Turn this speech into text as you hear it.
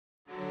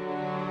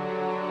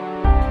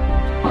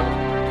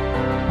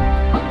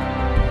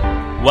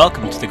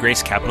Welcome to the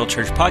Grace Capital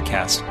Church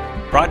podcast,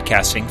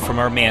 broadcasting from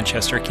our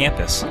Manchester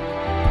campus.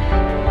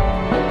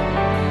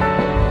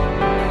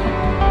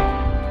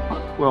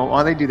 Well,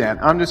 while they do that,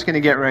 I'm just going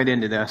to get right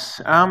into this.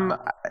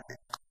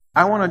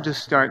 I want to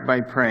just start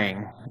by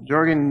praying.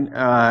 Jorgen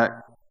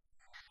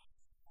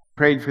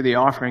prayed for the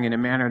offering in a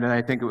manner that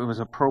I think it was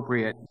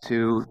appropriate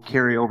to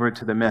carry over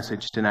to the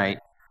message tonight.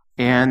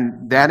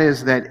 And that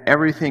is that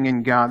everything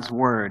in God's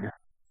Word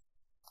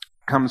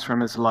comes from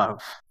His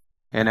love.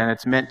 And then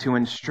it's meant to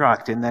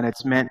instruct, and then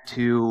it's meant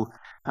to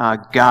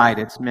guide.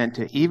 It's meant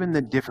to, even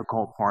the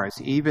difficult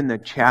parts, even the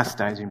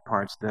chastising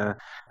parts, the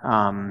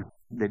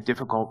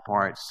difficult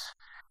parts,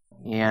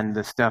 and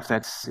the stuff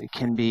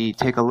can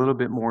take a little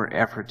bit more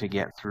effort to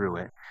get through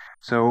it.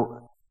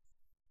 So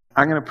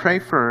I'm going to pray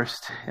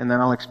first, and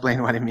then I'll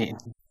explain what I mean.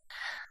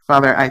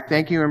 Father, I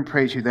thank you and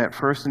praise you that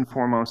first and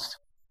foremost,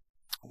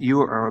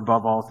 you are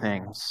above all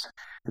things,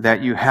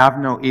 that you have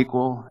no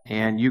equal,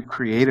 and you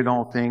created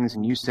all things,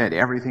 and you set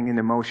everything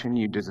into motion.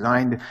 You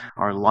designed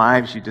our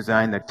lives. You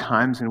designed the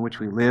times in which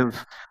we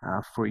live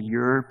for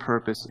your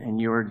purpose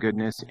and your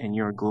goodness and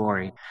your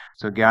glory.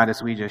 So God,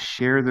 as we just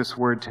share this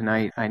word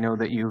tonight, I know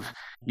that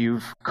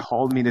you've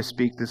called me to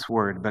speak this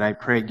word, but I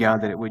pray,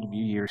 God, that it would be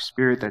your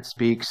Spirit that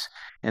speaks,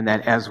 and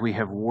that as we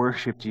have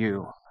worshiped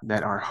you,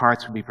 that our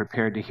hearts would be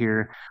prepared to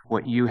hear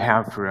what you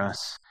have for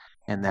us,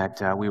 and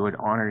that we would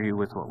honor you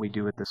with what we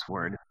do with this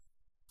word.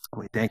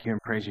 We thank you and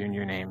praise you in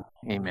your name.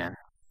 Amen.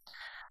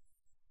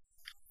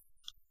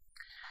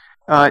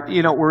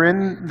 We're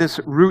in this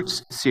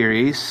Roots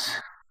series,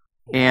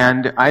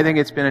 and I think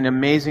it's been an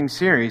amazing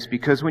series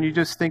because when you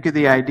just think of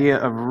the idea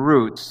of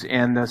roots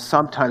and the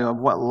subtitle of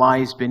what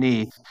lies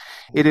beneath,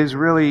 it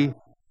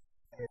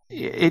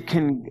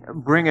can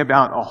bring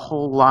about a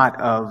whole lot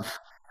of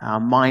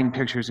mind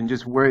pictures and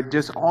just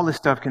all this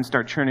stuff can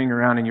start churning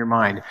around in your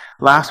mind.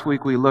 Last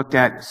week we looked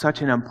at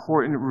such an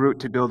important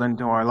root to build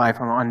into our life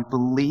on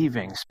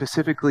believing,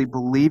 specifically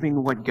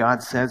believing what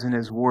God says in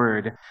His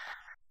Word.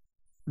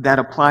 That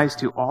applies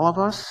to all of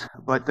us,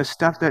 but the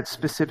stuff that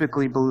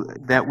specifically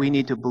that we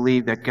need to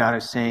believe that God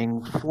is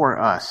saying for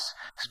us,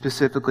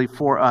 specifically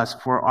for us,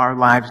 for our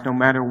lives, no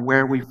matter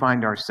where we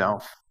find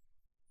ourselves.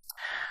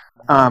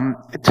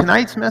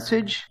 Tonight's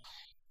message,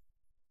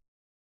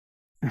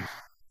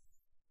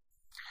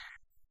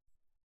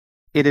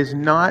 it is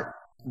not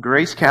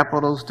Grace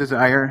Capital's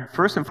desire.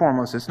 First and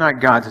foremost, it's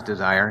not God's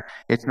desire.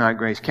 It's not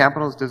Grace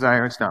Capital's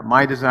desire. It's not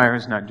my desire.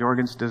 It's not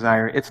Jorgen's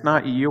desire. It's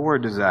not your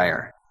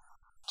desire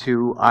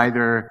to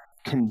either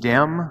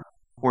condemn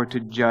or to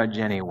judge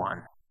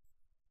anyone.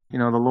 The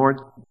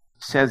Lord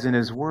says in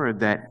His Word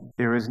that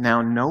there is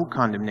now no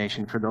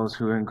condemnation for those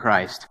who are in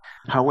Christ.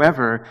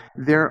 However,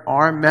 there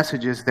are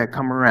messages that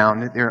come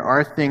around. There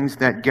are things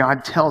that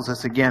God tells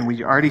us. Again,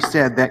 we already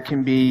said that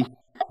can be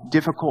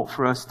difficult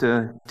for us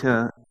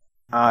to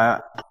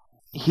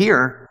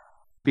hear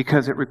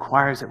because it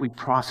requires that we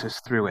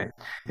process through it.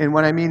 And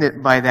what I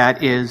mean by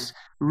that is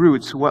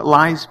roots, what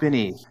lies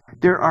beneath.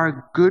 There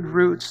are good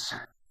roots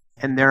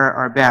and there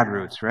are bad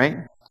roots, right?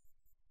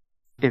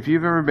 If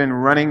you've ever been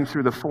running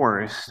through the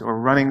forest or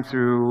running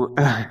through,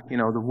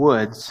 the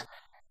woods,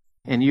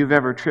 and you've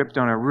ever tripped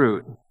on a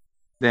root,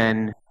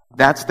 then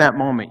that's that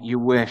moment you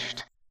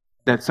wished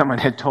that someone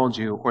had told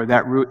you or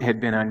that root had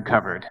been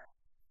uncovered.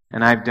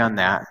 And I've done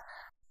that,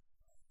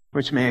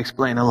 which may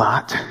explain a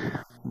lot.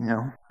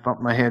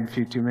 Bumped my head a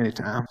few too many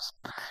times.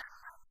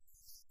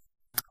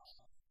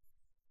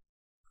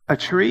 A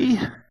tree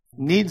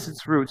needs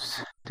its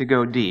roots to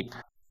go deep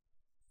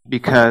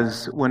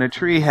because when a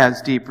tree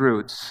has deep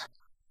roots,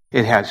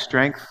 it has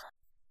strength,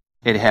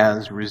 it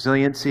has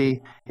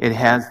resiliency, it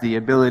has the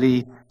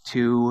ability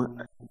to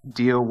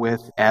deal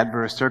with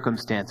adverse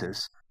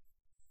circumstances.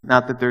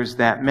 Not that there's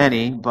that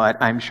many, but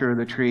I'm sure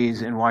the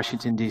trees in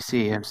Washington,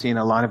 D.C. have seen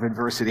a lot of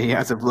adversity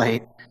as of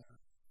late.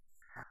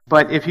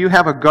 But if you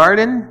have a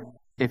garden,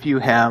 if you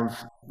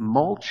have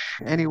mulch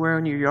anywhere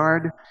in your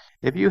yard,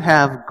 if you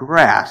have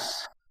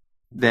grass,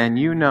 then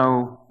you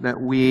know that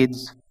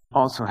weeds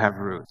also have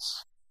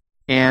roots.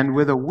 And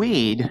with a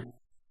weed,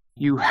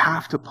 you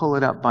have to pull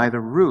it up by the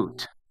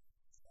root.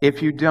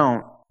 If you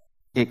don't,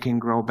 it can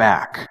grow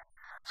back.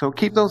 So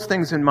keep those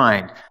things in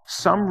mind.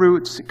 Some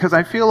roots, because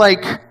I feel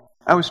like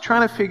I was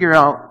trying to figure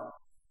out,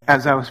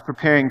 as I was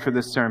preparing for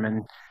this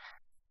sermon,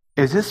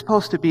 is this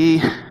supposed to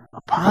be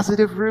a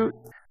positive root,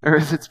 or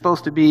is it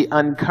supposed to be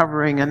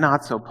uncovering a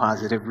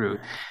not-so-positive root?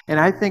 And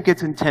I think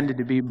it's intended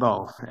to be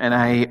both, and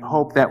I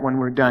hope that when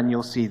we're done,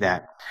 you'll see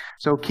that.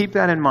 So keep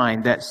that in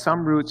mind, that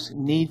some roots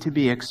need to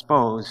be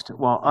exposed,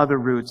 while other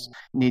roots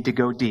need to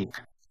go deep.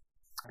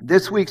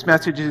 This week's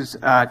message is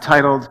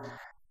titled,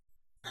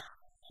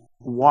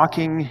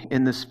 Walking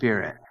in the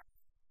Spirit.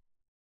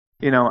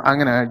 I'm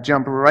going to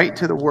jump right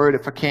to the Word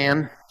if I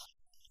can.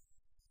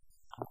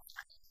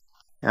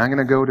 And I'm going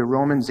to go to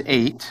Romans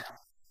 8.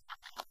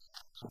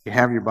 So if you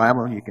have your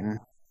Bible, you can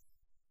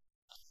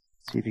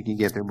see if you can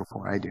get there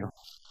before I do.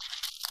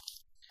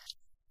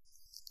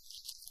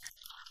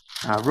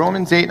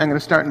 Romans 8, I'm going to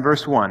start in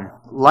verse 1.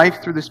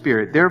 Life through the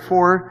Spirit.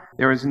 Therefore,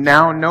 there is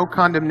now no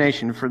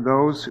condemnation for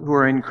those who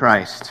are in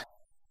Christ.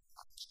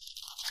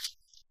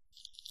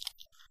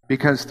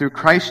 Because through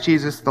Christ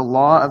Jesus, the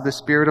law of the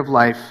Spirit of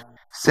life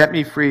set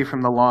me free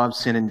from the law of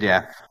sin and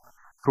death.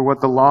 For what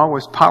the law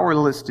was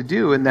powerless to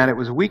do, in that it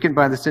was weakened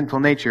by the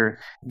sinful nature,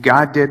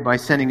 God did by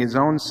sending His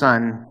own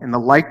Son in the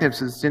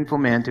likeness of sinful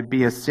man to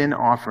be a sin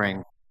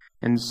offering.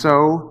 And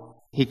so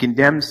He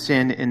condemned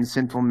sin in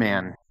sinful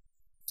man,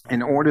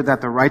 in order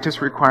that the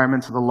righteous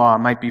requirements of the law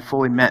might be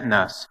fully met in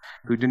us,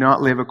 who do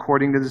not live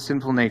according to the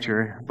sinful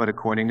nature, but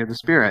according to the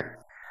Spirit.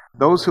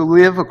 Those who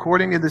live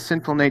according to the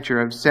sinful nature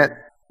have set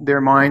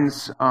their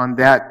minds on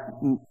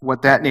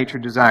what that nature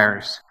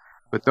desires.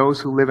 But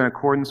those who live in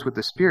accordance with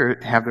the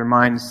Spirit have their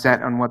minds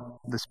set on what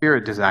the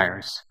Spirit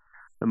desires.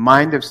 The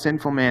mind of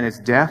sinful man is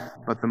death,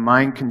 but the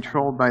mind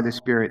controlled by the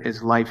Spirit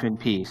is life and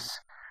peace.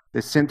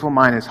 The sinful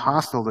mind is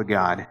hostile to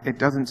God. It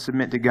doesn't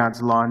submit to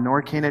God's law,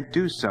 nor can it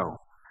do so.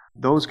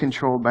 Those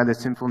controlled by the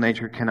sinful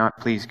nature cannot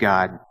please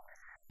God.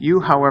 You,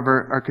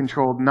 however, are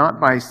controlled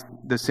not by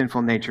the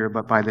sinful nature,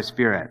 but by the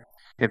Spirit,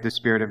 if the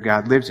Spirit of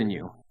God lives in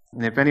you.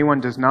 And if anyone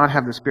does not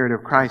have the Spirit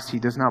of Christ, he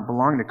does not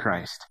belong to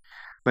Christ.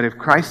 But if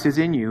Christ is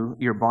in you,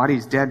 your body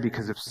is dead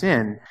because of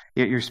sin,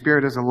 yet your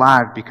spirit is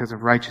alive because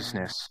of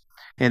righteousness.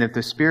 And if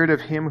the Spirit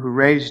of Him who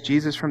raised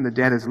Jesus from the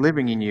dead is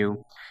living in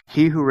you,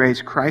 He who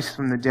raised Christ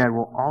from the dead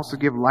will also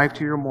give life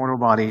to your mortal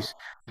bodies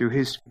through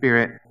His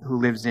Spirit who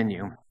lives in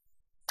you.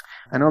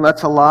 I know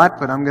that's a lot,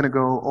 but I'm going to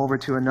go over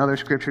to another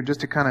scripture just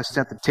to kind of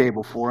set the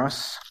table for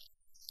us.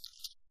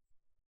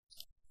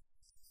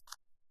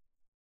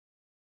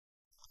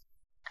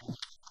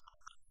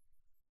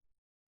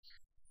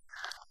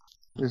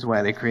 This is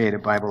why they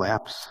created Bible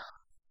apps.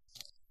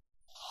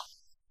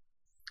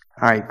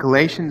 All right,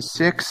 Galatians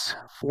 6,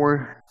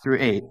 4 through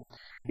 8.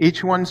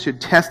 Each one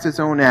should test his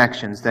own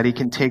actions, that he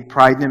can take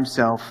pride in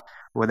himself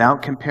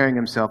without comparing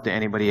himself to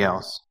anybody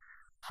else.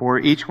 For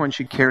each one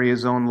should carry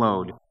his own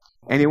load.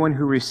 Anyone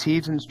who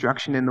receives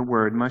instruction in the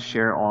Word must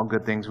share all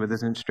good things with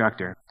his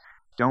instructor.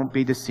 Don't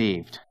be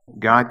deceived.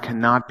 God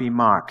cannot be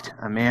mocked.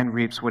 A man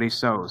reaps what he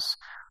sows.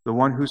 The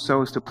one who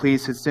sows to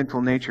please his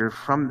sinful nature,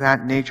 from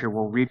that nature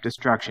will reap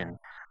destruction.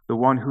 The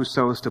one who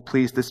sows to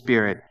please the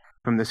Spirit,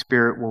 from the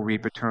Spirit will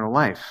reap eternal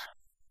life.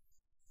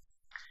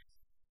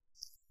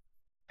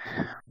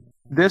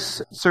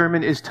 This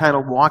sermon is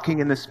titled Walking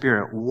in the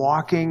Spirit.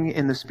 Walking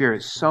in the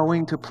Spirit.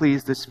 Sowing to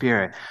please the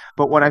Spirit.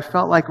 But what I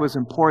felt like was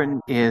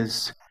important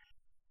is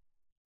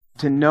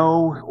to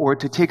know, or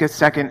to take a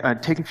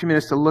few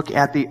minutes to look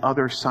at the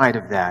other side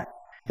of that.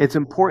 It's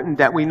important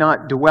that we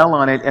not dwell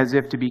on it as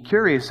if to be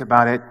curious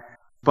about it,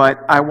 but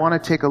I want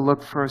to take a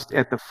look first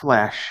at the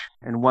flesh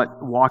and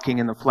what walking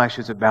in the flesh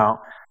is about,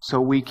 so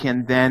we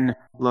can then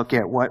look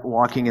at what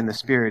walking in the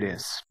Spirit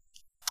is.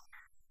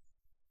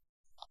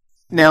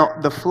 Now,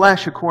 the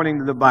flesh, according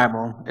to the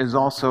Bible, is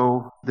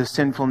also the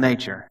sinful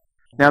nature.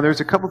 Now, there's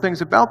a couple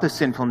things about the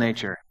sinful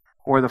nature,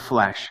 or the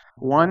flesh.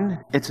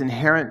 One, it's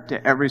inherent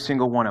to every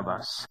single one of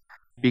us.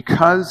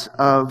 Because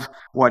of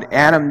what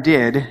Adam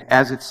did,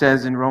 as it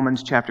says in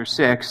Romans chapter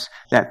 6,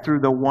 that through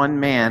the one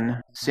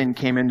man sin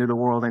came into the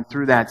world, and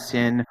through that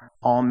sin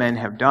all men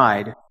have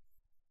died,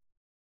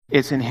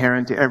 it's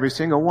inherent to every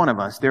single one of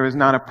us. There is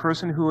not a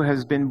person who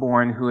has been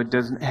born who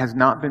has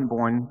not been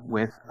born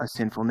with a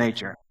sinful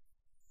nature.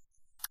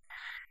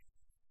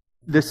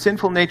 The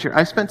sinful nature,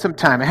 I spent some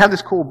time, I have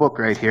this cool book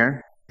right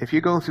here. If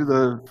you go through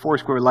the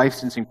Foursquare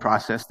licensing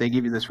process, they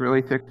give you this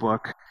really thick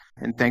book.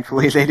 And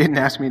thankfully, they didn't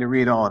ask me to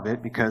read all of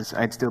it because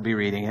I'd still be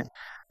reading it.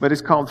 But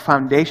it's called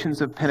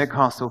Foundations of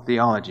Pentecostal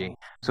Theology.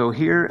 So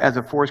here, as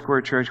a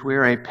Foursquare church, we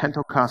are a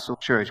Pentecostal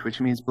church, which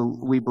means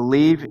we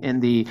believe in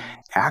the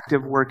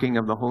active working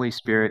of the Holy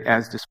Spirit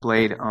as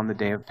displayed on the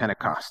day of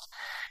Pentecost.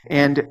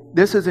 And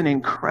this is an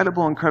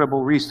incredible,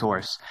 incredible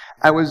resource.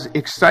 I was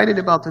excited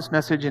about this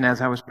message, and as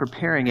I was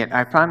preparing it,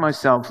 I found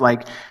myself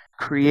like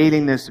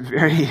creating this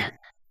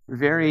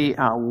very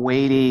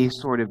weighty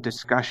sort of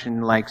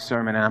discussion-like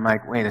sermon, and I'm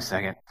like, wait a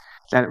second,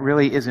 that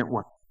really isn't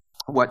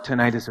what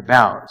tonight is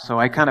about. So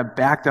I kind of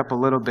backed up a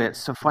little bit.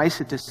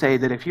 Suffice it to say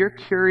that if you're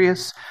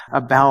curious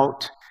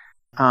about,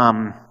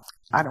 I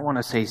don't want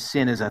to say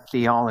sin as a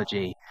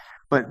theology,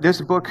 but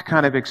this book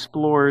kind of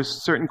explores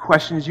certain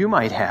questions you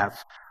might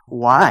have.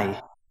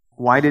 Why?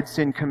 Why did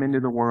sin come into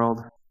the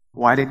world?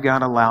 Why did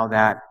God allow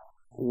that?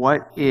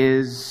 What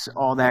is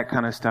all that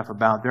kind of stuff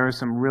about? There are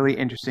some really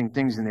interesting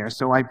things in there.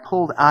 So I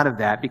pulled out of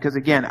that because,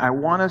 again, I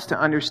want us to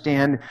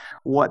understand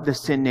what the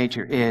sin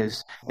nature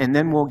is, and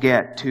then we'll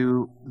get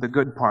to the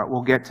good part.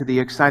 We'll get to the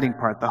exciting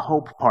part, the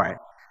hope part.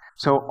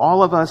 So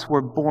all of us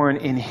were born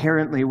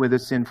inherently with a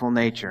sinful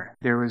nature.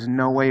 There is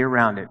no way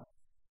around it.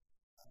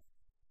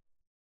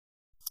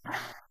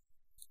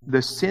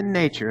 The sin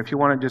nature, if you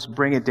want to just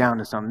bring it down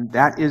to something,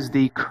 that is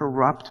the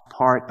corrupt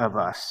part of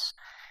us.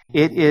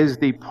 It is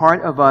the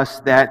part of us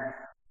that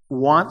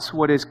wants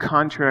what is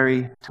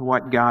contrary to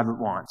what God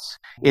wants.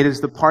 It is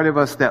the part of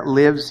us that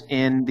lives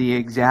in the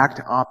exact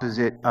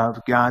opposite of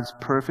God's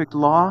perfect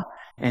law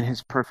and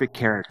His perfect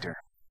character.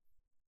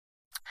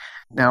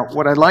 Now,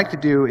 what I'd like to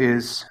do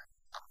is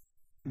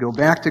go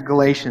back to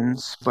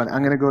Galatians, but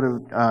I'm going to go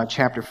to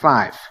chapter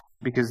 5,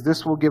 because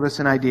this will give us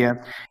an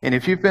idea. And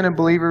if you've been a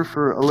believer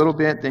for a little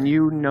bit, then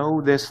you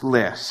know this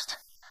list.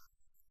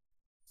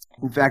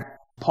 In fact,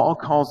 Paul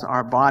calls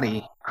our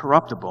body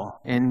corruptible.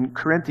 In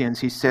Corinthians,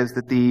 he says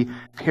that the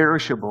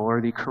perishable or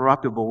the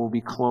corruptible will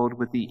be clothed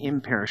with the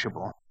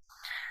imperishable.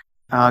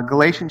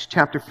 Galatians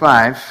chapter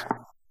 5.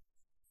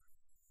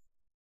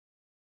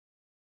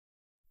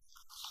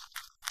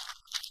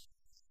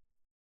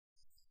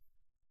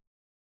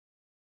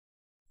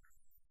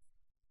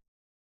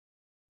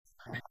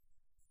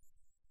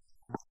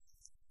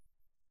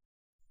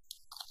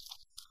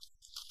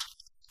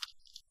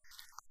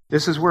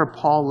 This is where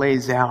Paul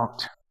lays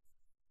out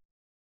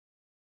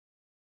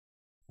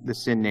the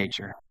sin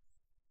nature.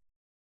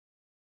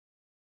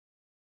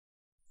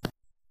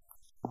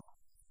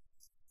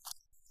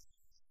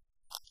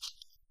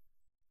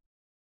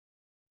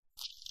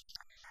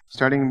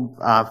 Starting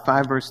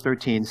 5 verse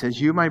 13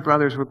 says, "You, my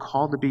brothers, were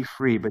called to be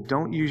free, but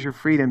don't use your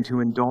freedom to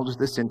indulge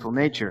the sinful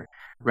nature.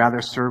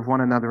 Rather, serve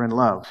one another in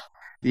love.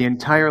 The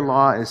entire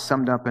law is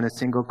summed up in a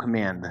single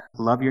command: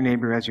 love your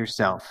neighbor as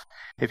yourself.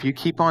 If you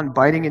keep on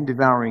biting and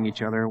devouring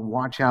each other,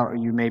 watch out or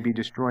you may be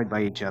destroyed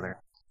by each other."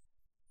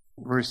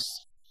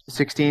 Verse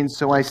 16,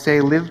 "So I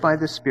say, live by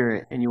the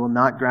Spirit, and you will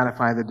not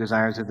gratify the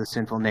desires of the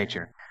sinful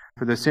nature.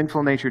 For the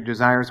sinful nature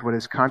desires what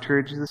is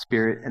contrary to the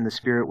Spirit, and the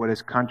Spirit what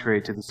is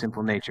contrary to the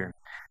sinful nature.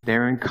 They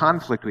are in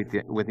conflict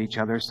with each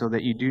other, so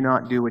that you do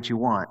not do what you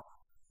want.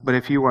 But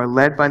if you are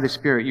led by the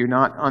Spirit, you're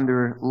not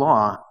under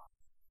law.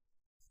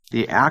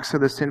 The acts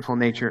of the sinful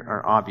nature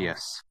are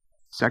obvious: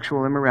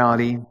 sexual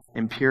immorality,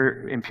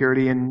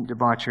 impurity and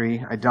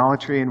debauchery,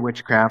 idolatry and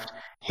witchcraft,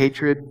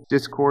 hatred,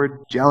 discord,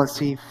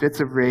 jealousy, fits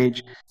of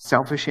rage,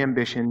 selfish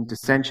ambition,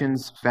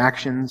 dissensions,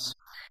 factions,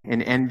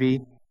 and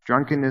envy,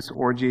 drunkenness,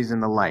 orgies,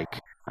 and the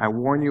like. I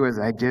warn you, as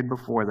I did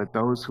before, that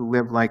those who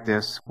live like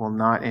this will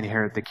not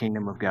inherit the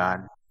kingdom of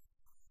God."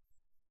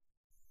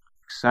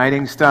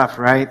 Exciting stuff,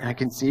 right? I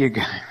can see you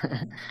guys.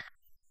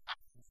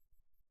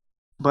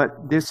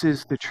 But this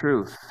is the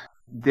truth.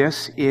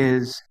 This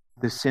is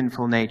the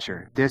sinful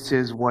nature. This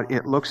is what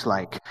it looks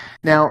like.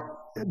 Now,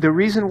 the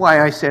reason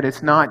why I said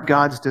it's not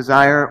God's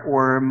desire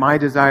or my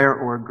desire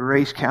or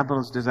Grace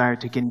Capital's desire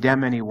to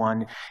condemn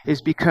anyone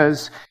is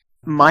because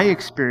my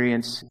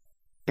experience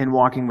in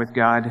walking with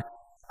God,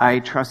 I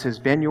trust, has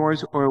been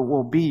yours or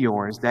will be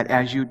yours, that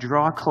as you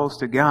draw close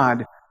to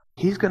God,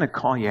 He's going to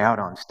call you out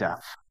on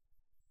stuff.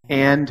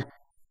 And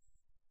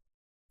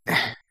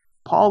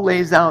Paul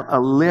lays out a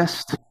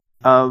list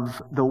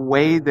of the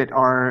way that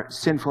our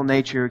sinful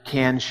nature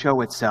can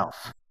show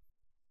itself.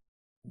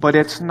 But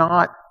it's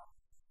not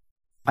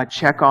a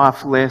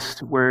check-off list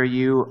where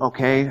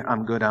okay,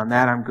 I'm good on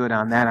that, I'm good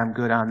on that, I'm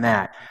good on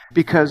that.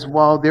 Because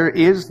while there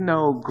is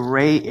no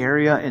gray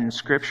area in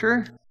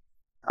Scripture,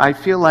 I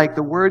feel like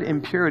the word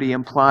impurity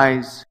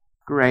implies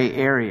gray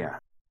area.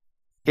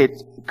 It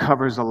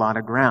covers a lot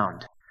of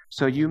ground.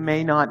 So you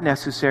may not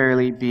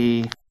necessarily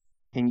be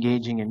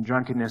engaging in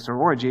drunkenness or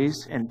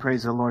orgies, and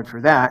praise the Lord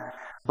for that,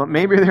 but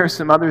maybe there are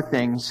some other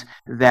things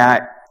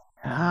that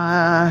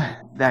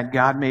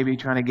God may be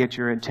trying to get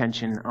your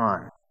attention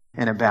on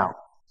and about.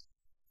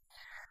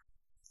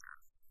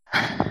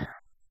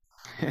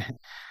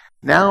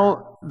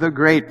 Now, the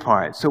great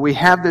part. So we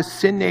have this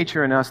sin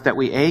nature in us that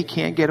we A,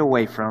 can't get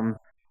away from,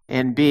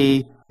 and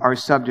B, are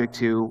subject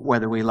to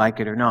whether we like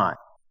it or not.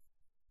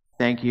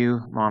 Thank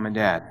you, Mom and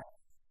Dad.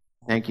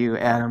 Thank you,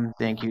 Adam.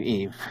 Thank you,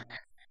 Eve.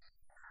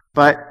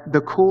 But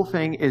the cool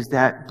thing is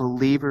that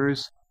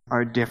believers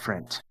are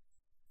different.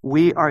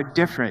 We are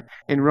different.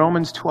 In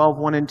Romans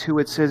 12:1 and 2,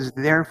 it says,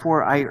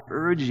 "Therefore I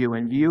urge you,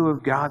 in view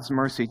of God's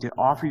mercy, to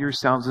offer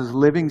yourselves as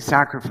living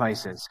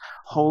sacrifices,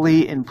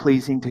 holy and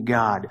pleasing to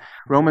God."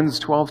 Romans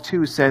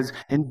 12:2 says,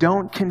 "And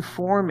don't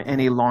conform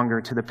any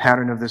longer to the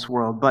pattern of this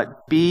world,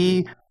 but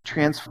be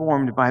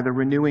transformed by the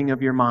renewing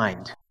of your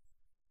mind."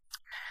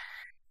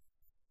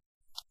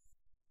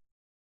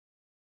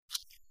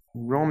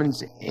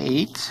 Romans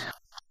 8.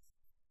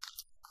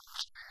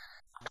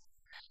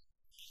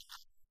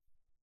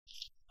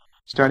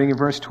 Starting in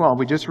verse 12,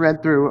 we just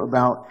read through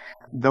about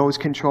those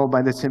controlled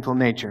by the sinful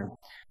nature.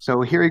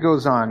 So here he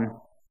goes on,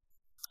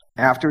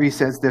 after he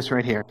says this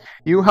right here.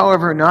 You,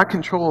 however, are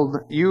controlled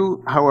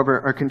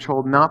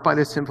not by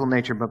the sinful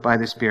nature, but by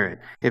the Spirit,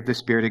 if the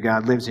Spirit of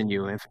God lives in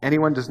you. If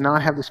anyone does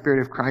not have the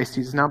Spirit of Christ,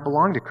 he does not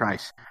belong to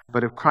Christ.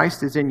 But if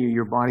Christ is in you,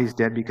 your body is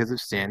dead because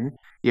of sin,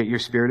 yet your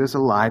spirit is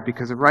alive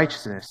because of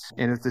righteousness.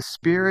 And if the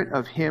Spirit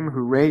of Him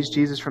who raised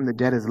Jesus from the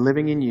dead is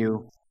living in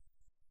you,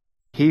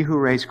 He who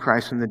raised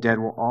Christ from the dead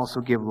will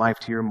also give life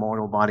to your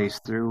mortal bodies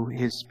through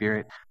His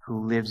Spirit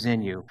who lives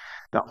in you.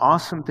 The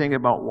awesome thing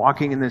about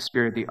walking in the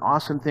Spirit, the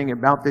awesome thing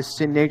about this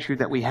sin nature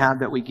that we have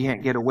that we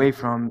can't get away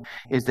from,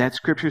 is that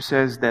Scripture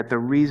says that the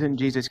reason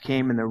Jesus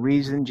came and the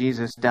reason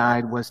Jesus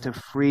died was to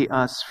free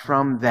us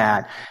from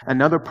that.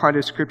 Another part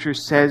of Scripture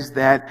says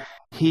that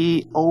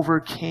He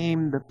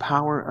overcame the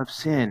power of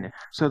sin.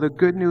 So the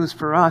good news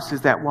for us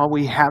is that while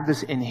we have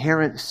this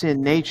inherent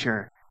sin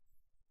nature,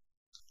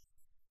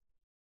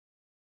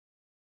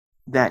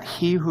 that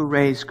he who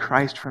raised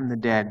Christ from the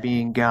dead,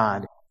 being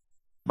God,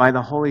 by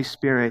the Holy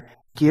Spirit,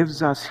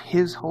 gives us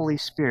his Holy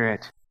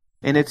Spirit.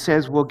 And it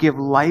says, will give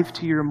life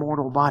to your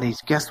mortal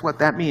bodies. Guess what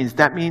that means?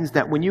 That means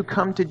that when you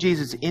come to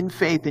Jesus in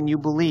faith and you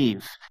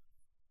believe,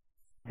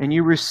 and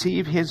you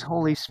receive his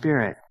Holy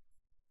Spirit,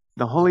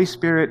 the Holy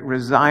Spirit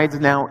resides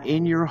now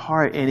in your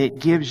heart, and it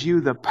gives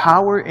you the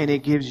power and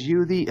it gives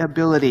you the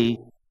ability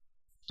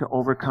to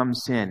overcome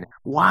sin.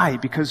 Why?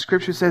 Because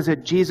Scripture says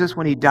that Jesus,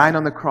 when he died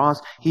on the cross,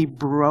 he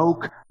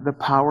broke the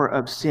power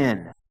of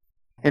sin.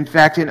 In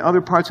fact, in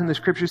other parts in the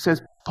Scripture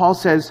says, Paul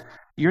says,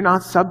 you're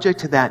not subject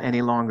to that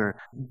any longer.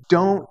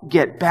 Don't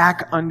get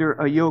back under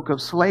a yoke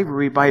of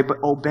slavery by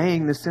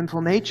obeying the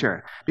sinful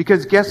nature.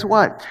 Because guess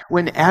what?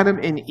 When Adam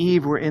and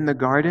Eve were in the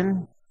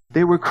garden,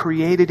 they were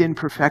created in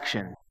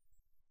perfection.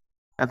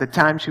 At the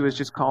time, she was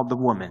just called the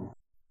woman.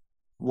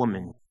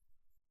 Woman.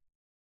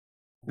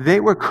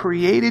 They were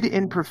created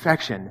in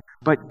perfection,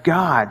 but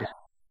God,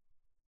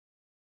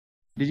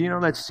 did you know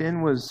that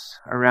sin was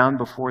around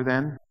before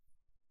then?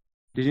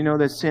 Did you know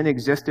that sin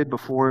existed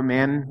before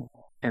man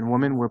and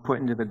woman were put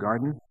into the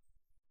garden?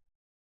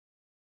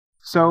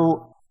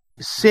 So,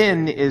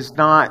 sin is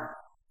not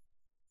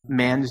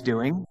man's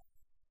doing.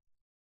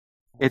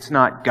 It's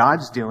not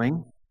God's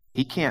doing.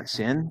 He can't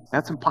sin.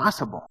 That's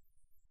impossible.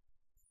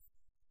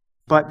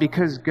 But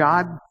because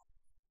God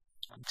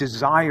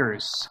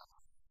desires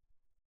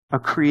a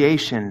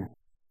creation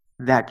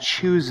that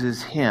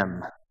chooses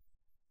him,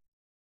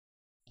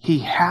 he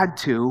had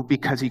to,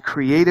 because he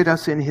created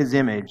us in his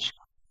image,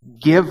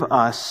 give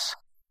us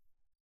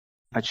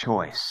a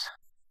choice.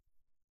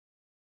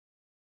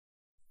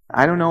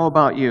 I don't know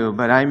about you,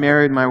 but I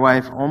married my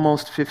wife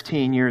almost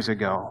 15 years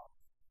ago,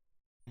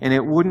 and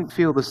it wouldn't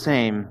feel the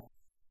same.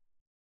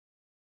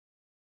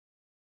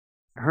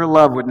 Her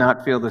love would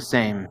not feel the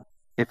same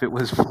if it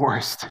was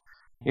forced.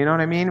 You know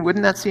what I mean?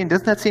 Doesn't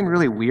that seem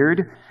really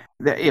weird?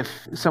 That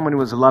if someone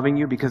was loving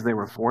you because they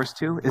were forced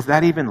to, is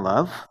that even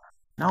love?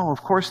 No,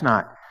 of course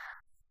not.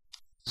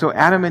 So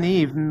Adam and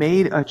Eve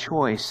made a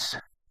choice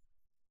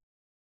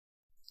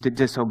to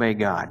disobey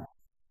God.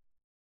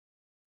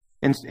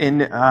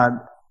 In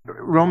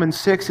Romans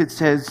 6, it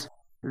says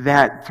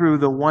that through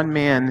the one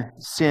man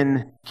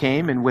sin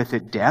came, and with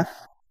it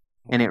death,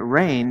 and it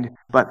reigned,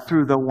 but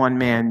through the one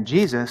man,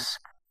 Jesus,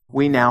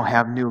 we now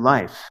have new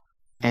life.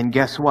 And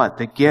guess what?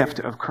 The gift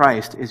of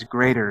Christ is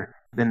greater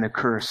than the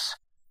curse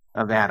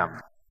of Adam.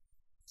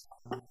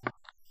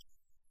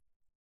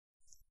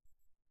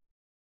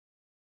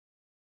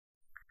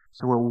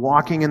 So we're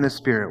walking in the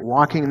Spirit,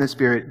 walking in the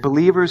Spirit.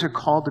 Believers are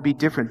called to be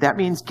different. That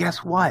means, guess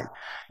what?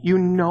 You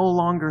no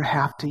longer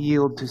have to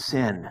yield to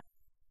sin.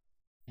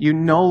 You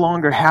no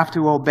longer have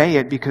to obey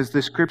it, because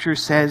the Scripture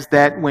says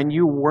that when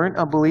you weren't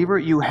a believer,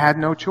 you had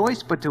no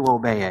choice but to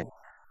obey it.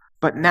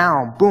 But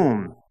now,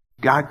 boom,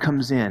 God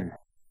comes in.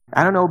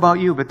 I don't know about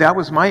you, but that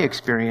was my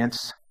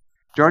experience.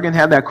 Jorgen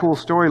had that cool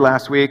story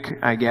last week,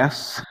 I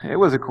guess. It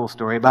was a cool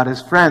story about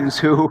his friends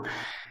who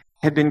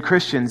had been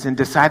Christians and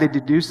decided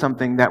to do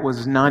something that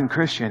was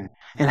non-Christian,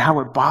 and how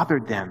it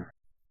bothered them.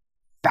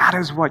 That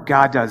is what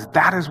God does.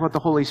 That is what the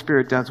Holy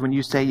Spirit does when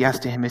you say yes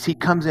to him, is he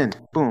comes in,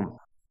 boom.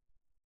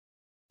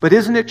 But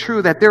isn't it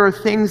true that there are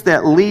things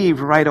that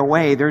leave right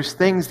away? There's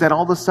things that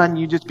all of a sudden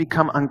you just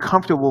become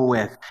uncomfortable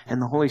with,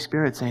 and the Holy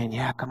Spirit saying,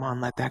 yeah, come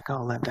on, let that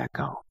go, let that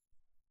go.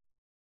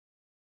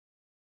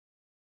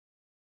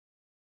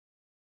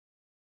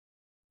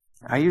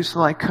 I used to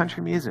like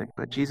country music,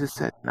 but Jesus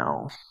said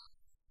no.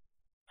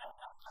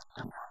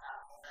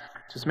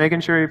 Just making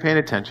sure you're paying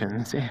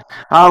attention. See,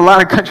 a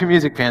lot of country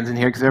music fans in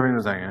here, because everyone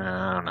was like,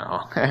 I don't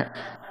know.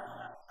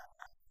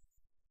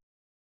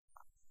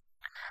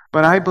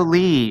 But I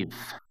believe,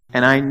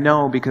 and I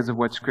know because of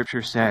what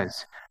Scripture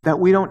says, that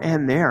we don't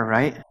end there,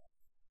 right?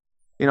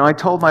 You know, I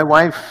told my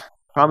wife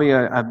probably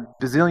a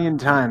bazillion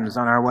times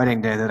on our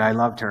wedding day that I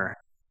loved her.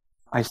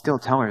 I still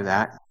tell her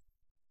that.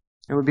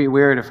 It would be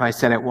weird if I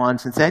said it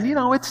once and said,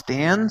 it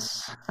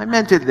stands. I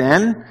meant it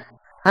then.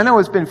 I know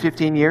it's been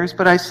 15 years,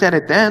 but I said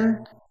it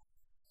then.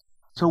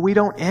 So we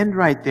don't end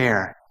right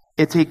there.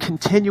 It's a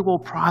continual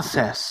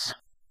process.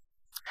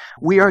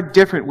 We are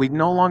different. We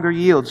no longer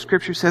yield.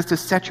 Scripture says to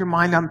set your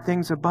mind on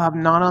things above,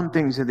 not on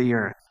things of the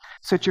earth.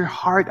 Set your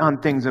heart on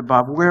things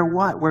above. Where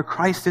what? Where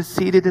Christ is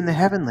seated in the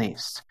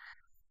heavenlies.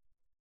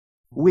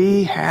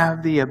 We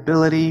have the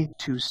ability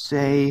to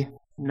say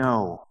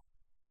no.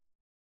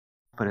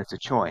 But it's a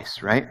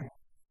choice, right?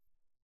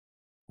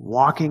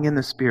 Walking in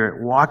the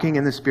Spirit, walking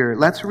in the Spirit.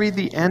 Let's read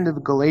the end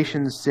of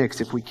Galatians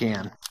 6 if we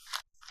can.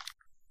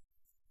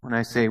 When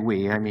I say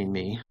we, I mean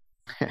me.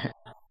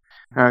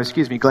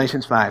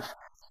 Galatians 5.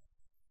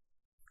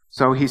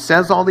 So he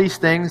says all these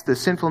things, the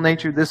sinful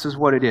nature, this is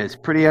what it is.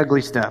 Pretty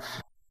ugly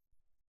stuff.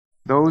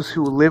 Those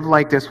who live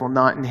like this will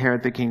not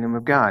inherit the kingdom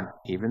of God.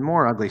 Even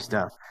more ugly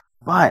stuff.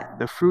 But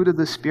the fruit of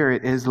the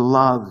Spirit is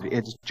love,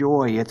 it's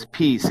joy, it's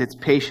peace, it's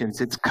patience,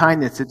 it's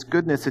kindness, it's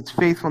goodness, it's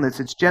faithfulness,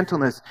 it's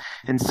gentleness,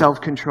 and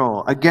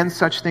self-control. Against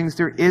such things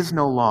there is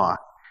no law.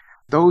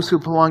 Those who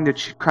belong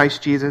to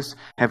Christ Jesus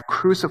have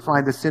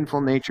crucified the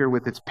sinful nature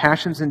with its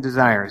passions and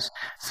desires.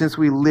 Since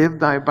we live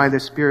by the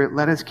Spirit,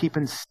 let us keep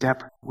in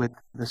step with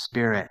the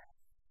Spirit.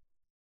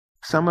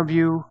 Some of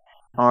you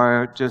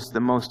are just the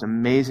most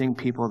amazing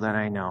people that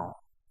I know.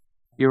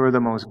 You are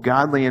the most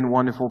godly and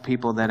wonderful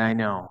people that I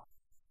know.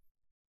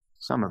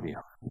 Some of you.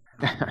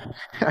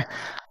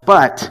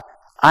 But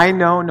I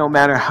know no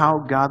matter how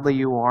godly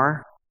you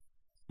are,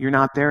 you're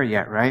not there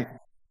yet, right?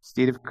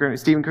 Stephen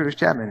Curtis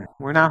Chapman,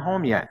 we're not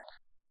home yet.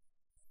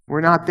 We're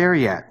not there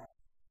yet.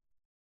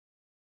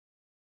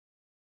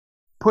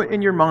 Put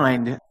in your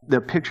mind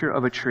the picture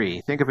of a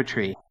tree. Think of a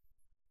tree.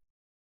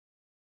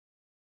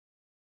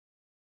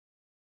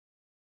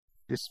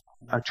 Just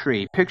a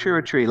tree. Picture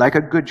a tree, like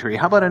a good tree.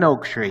 How about an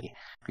oak tree?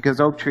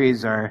 Because oak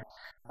trees are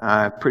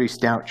pretty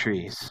stout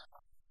trees.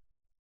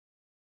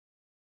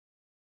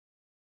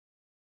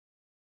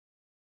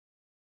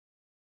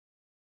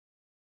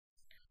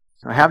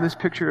 So have this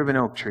picture of an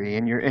oak tree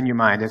in your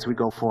mind as we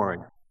go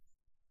forward.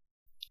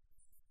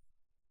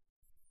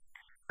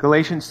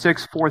 Galatians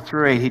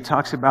 6:4-8, he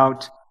talks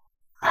about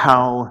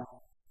how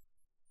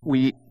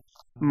we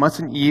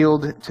mustn't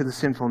yield to the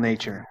sinful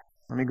nature.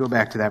 Let me go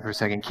back to that for a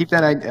second. Keep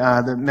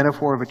that the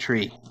metaphor of a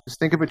tree. Just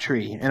think of a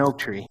tree, an oak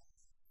tree.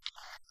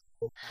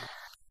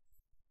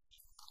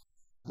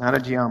 Not a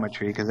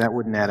geometry, because that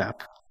wouldn't add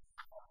up.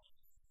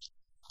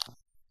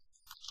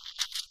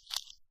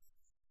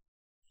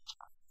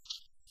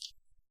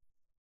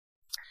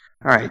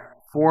 All right.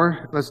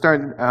 Let's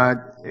start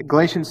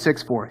Galatians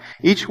 6:4.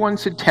 Each one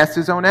should test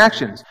his own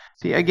actions.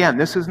 See, again,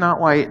 this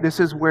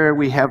is where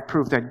we have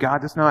proof that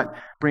God does not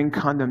bring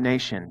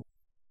condemnation.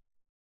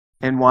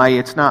 And why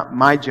it's not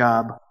my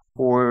job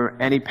or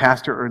any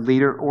pastor or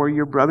leader or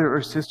your brother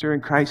or sister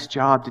in Christ's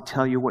job to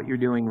tell you what you're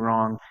doing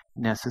wrong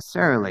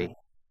necessarily.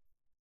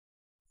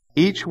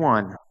 Each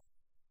one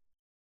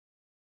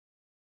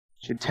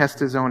should test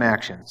his own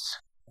actions.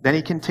 Then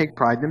he can take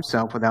pride in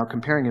himself without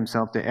comparing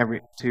himself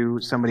to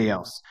somebody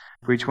else.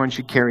 For each one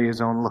should carry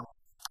his own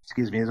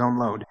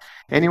load.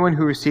 Anyone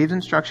who receives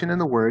instruction in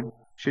the word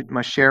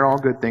must share all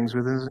good things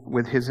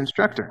with his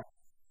instructor.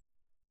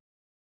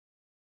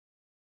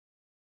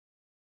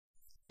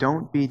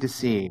 Don't be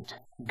deceived.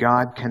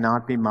 God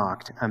cannot be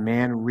mocked. A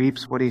man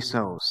reaps what he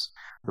sows.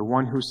 The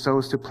one who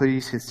sows to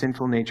please his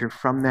sinful nature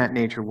from that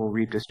nature will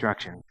reap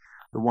destruction.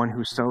 The one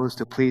who sows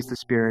to please the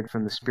Spirit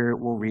from the Spirit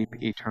will reap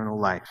eternal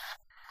life.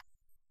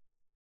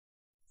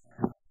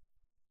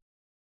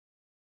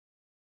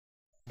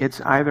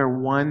 It's either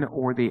one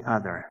or the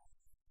other.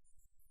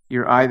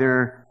 You're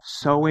either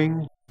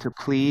sowing to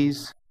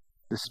please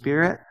the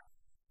Spirit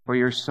or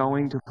you're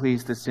sowing to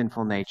please the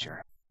sinful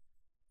nature.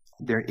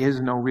 There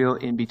is no real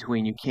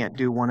in-between. You can't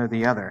do one or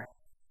the other.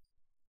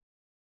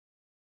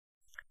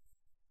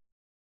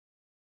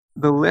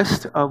 The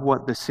list of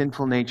what the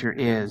sinful nature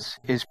is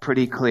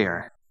pretty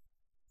clear.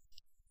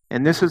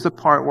 And this is the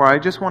part where I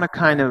just want to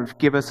kind of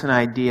give us an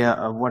idea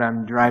of what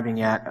I'm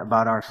driving at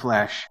about our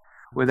flesh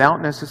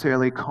without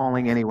necessarily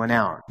calling anyone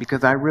out,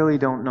 because I really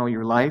don't know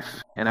your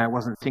life, and I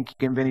wasn't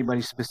thinking of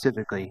anybody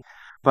specifically.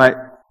 But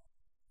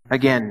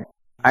again,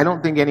 I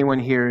don't think anyone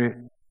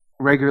here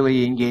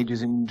regularly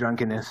engages in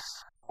drunkenness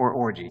or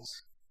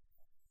orgies.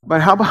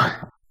 But how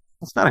about,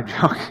 it's not a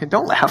joke,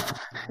 don't laugh.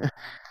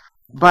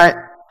 But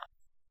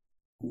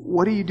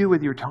what do you do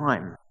with your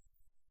time?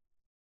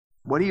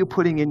 What are you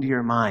putting into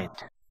your mind?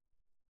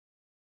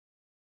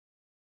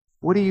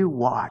 What do you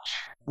watch?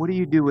 What do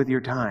you do with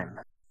your time?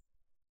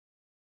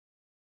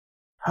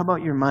 How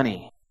about your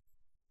money?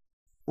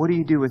 What do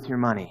you do with your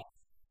money?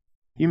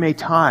 You may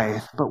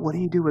tithe, but what do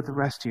you do with the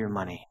rest of your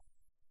money?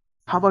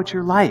 How about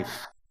your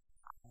life?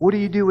 What do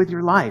you do with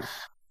your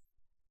life?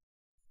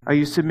 Are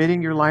you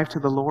submitting your life to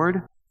the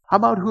Lord? How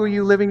about who are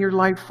you living your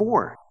life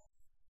for?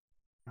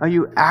 Are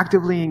you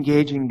actively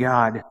engaging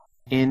God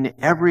in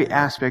every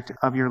aspect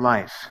of your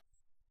life?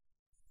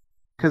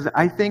 Because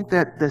I think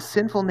that the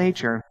sinful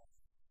nature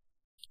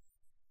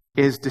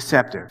is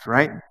deceptive,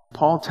 right?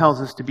 Paul tells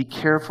us to be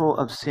careful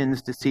of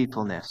sin's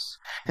deceitfulness.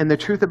 And the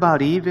truth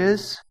about Eve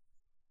is,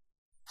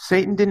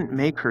 Satan didn't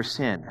make her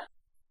sin.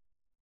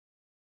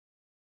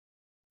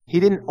 He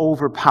didn't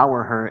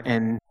overpower her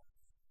and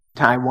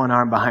tie one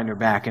arm behind her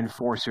back and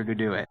force her to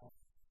do it.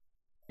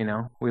 You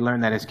know, we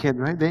learned that as kids,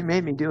 right? They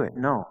made me do it.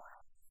 No.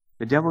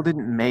 The devil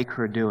didn't make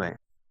her do it.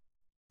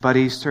 But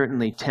he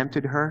certainly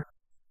tempted her.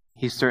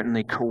 He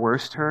certainly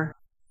coerced her.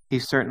 He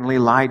certainly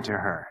lied to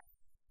her.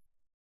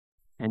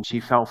 And she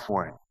fell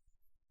for it.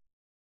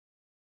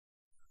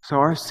 So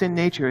our sin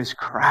nature is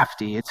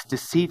crafty. It's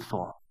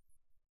deceitful.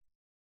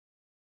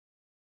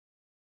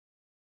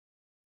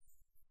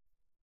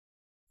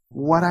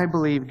 What I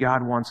believe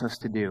God wants us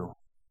to do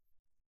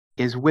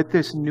is, with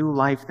this new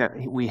life that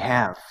we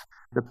have,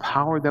 the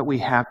power that we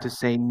have to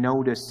say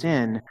no to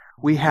sin,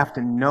 we have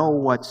to know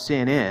what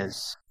sin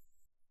is.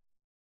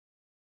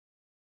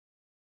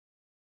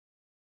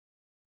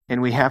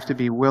 And we have to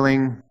be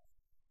willing.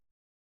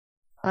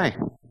 Hi.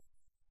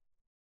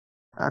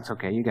 That's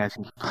okay. You guys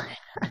can keep playing.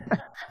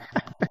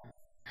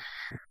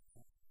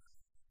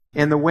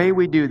 And the way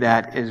we do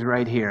that is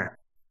right here.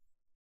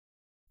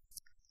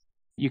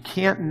 You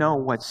can't know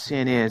what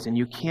sin is, and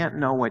you can't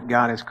know what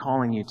God is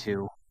calling you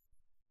to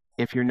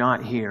if you're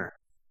not here.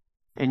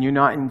 And you're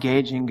not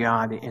engaging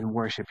God in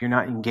worship. You're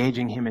not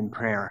engaging Him in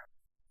prayer.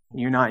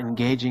 You're not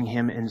engaging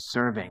Him in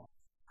serving.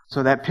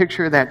 So that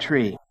picture of that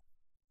tree,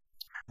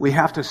 we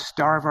have to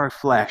starve our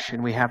flesh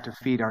and we have to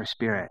feed our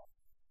spirit.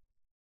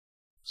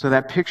 So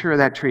that picture of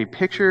that tree,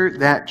 picture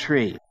that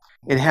tree.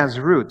 It has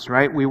roots,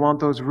 right? We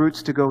want those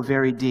roots to go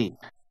very deep.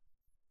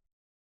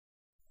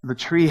 The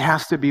tree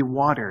has to be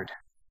watered.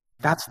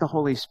 That's the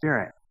Holy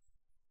Spirit.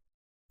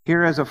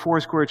 Here as a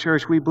Foursquare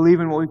Church, we believe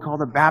in what we call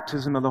the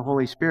baptism of the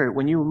Holy Spirit.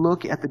 When you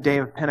look at the day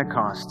of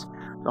Pentecost,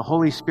 the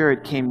Holy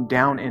Spirit came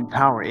down in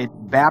power. It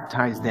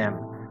baptized them,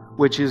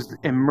 which is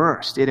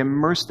immersed. It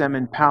immersed them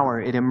in power.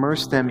 It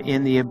immersed them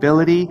in the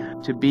ability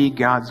to be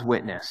God's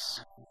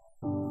witness.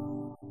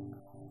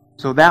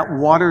 So that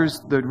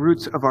waters the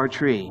roots of our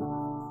tree.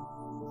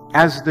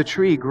 As the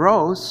tree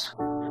grows,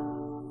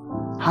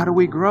 how do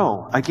we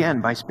grow? Again,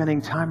 by spending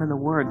time in the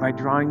Word, by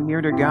drawing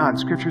near to God.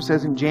 Scripture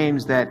says in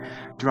James that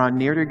draw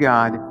near to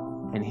God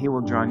and He will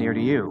draw near to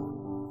you.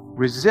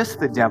 Resist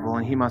the devil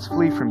and he must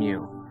flee from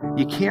you.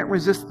 You can't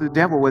resist the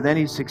devil with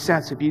any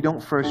success if you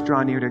don't first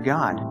draw near to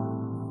God.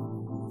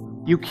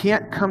 You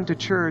can't come to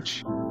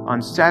church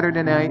on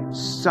Saturday night,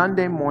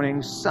 Sunday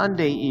morning,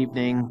 Sunday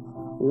evening,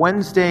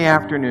 Wednesday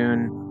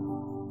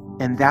afternoon,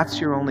 and that's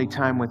your only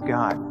time with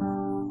God.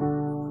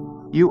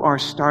 You are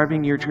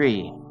starving your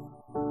tree.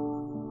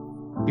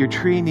 Your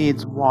tree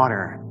needs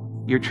water.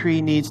 Your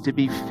tree needs to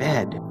be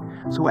fed.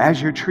 So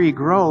as your tree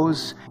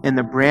grows and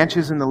the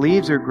branches and the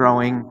leaves are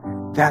growing,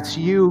 that's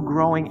you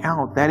growing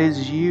out. That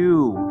is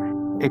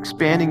you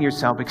expanding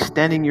yourself,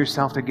 extending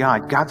yourself to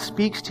God. God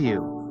speaks to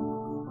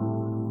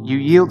you. You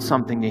yield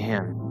something to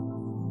Him.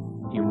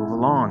 You move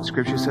along.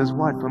 Scripture says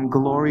what? From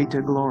glory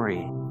to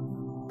glory.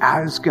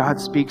 As God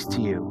speaks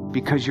to you,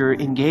 because you're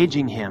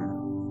engaging Him.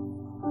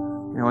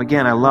 You know,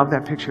 again, I love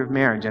that picture of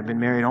marriage. I've been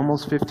married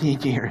almost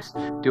 15 years.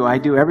 Do I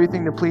do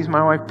everything to please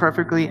my wife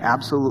perfectly?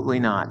 Absolutely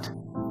not.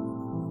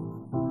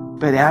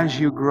 But as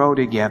you grow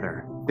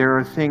together, there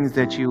are things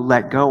that you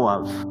let go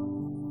of.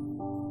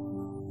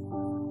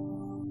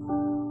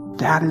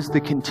 That is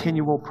the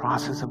continual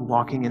process of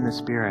walking in the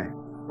Spirit.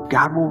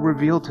 God will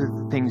reveal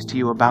things to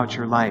you about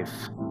your life.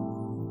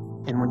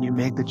 And when you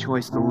make the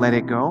choice to let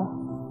it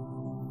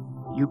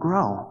go, you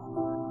grow.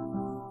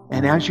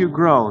 And as you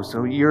grow,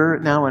 so you're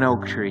now an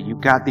oak tree.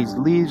 You've got these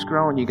leaves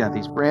growing. You got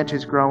these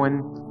branches growing.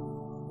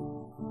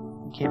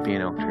 You can't be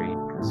an oak tree.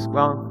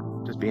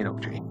 Well, just be an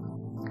oak tree.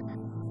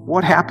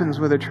 What happens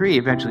with a tree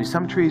eventually?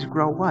 Some trees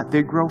grow what?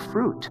 They grow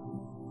fruit.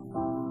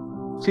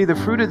 See, the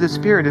fruit of the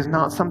Spirit is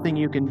not something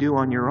you can do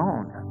on your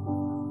own.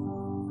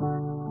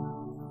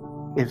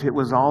 If it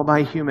was all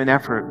by human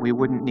effort, we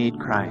wouldn't need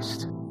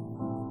Christ.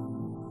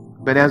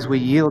 But as we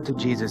yield to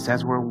Jesus,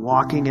 as we're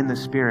walking in the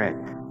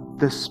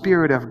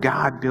Spirit of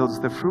God builds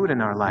the fruit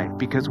in our life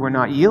because we're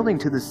not yielding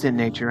to the sin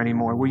nature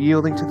anymore. We're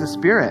yielding to the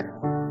Spirit.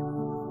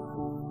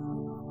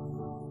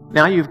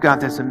 Now you've got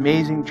this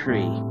amazing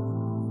tree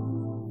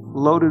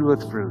loaded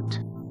with fruit.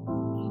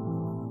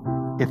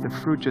 If the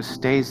fruit just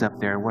stays up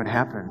there, what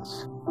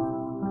happens?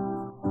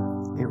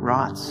 It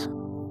rots.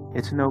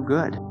 It's no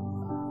good.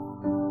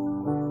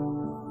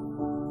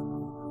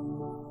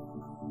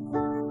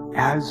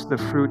 As the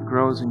fruit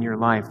grows in your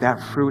life, that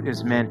fruit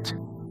is meant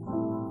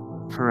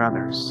for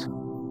others.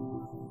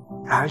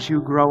 As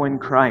you grow in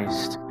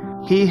Christ,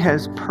 He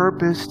has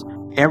purposed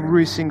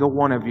every single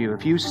one of you.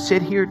 If you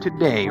sit here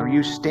today or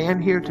you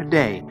stand here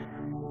today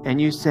and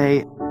you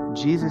say,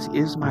 Jesus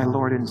is my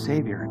Lord and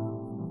Savior,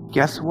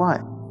 guess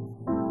what?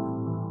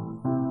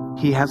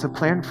 He has a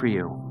plan for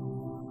you.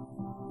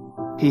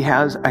 He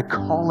has a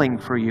calling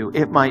for you.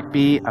 It might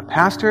be a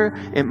pastor.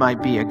 It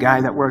might be a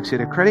guy that works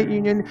at a credit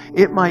union.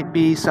 It might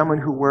be someone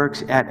who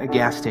works at a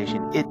gas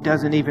station. It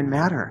doesn't even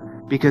matter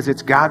because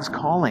it's God's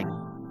calling.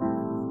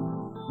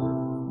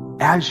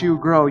 As you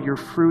grow, your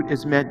fruit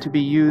is meant to be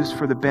used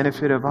for the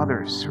benefit of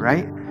others,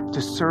 right?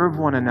 To serve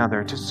one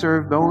another, to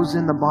serve those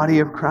in the body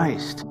of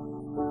Christ.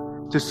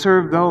 To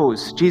serve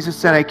those. Jesus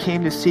said, I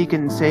came to seek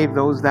and save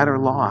those that are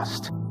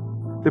lost.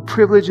 The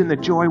privilege and the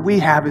joy we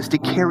have is to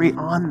carry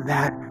on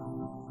that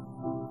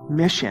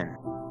mission.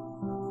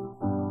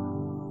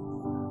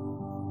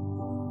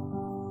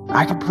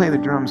 I can play the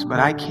drums, but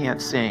I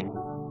can't sing.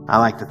 I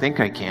like to think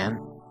I can.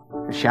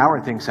 The shower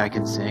thinks I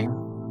can sing.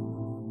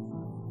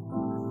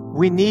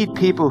 We need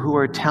people who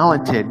are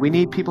talented. We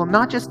need people,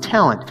 not just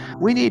talent,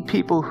 we need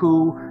people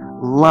who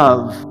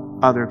love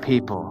other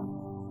people.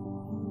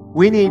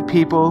 We need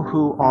people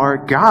who are,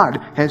 God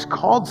has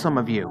called some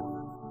of you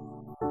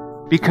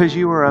because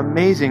you are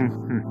amazing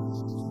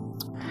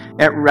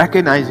at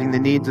recognizing the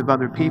needs of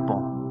other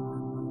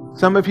people.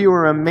 Some of you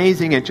are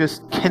amazing at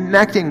just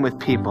connecting with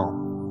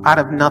people out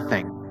of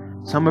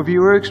nothing. Some of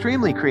you are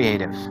extremely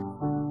creative.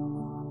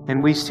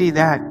 And we see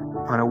that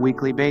on a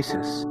weekly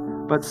basis.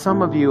 But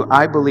some of you,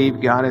 I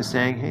believe God is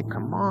saying, hey,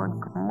 come on.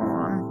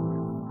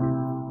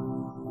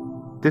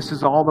 This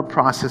is all the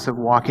process of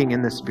walking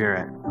in the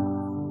Spirit.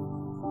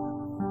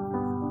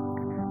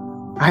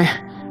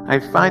 I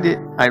find it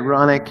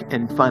ironic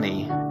and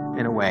funny,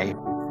 in a way,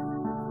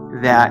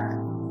 that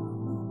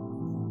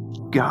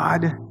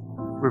God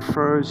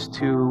refers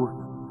to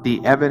the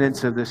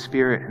evidence of the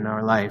Spirit in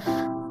our life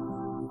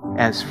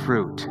as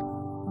fruit,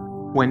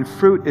 when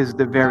fruit is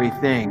the very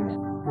thing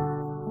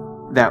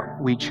that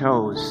we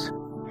chose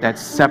that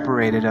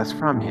separated us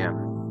from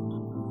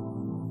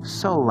Him.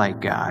 So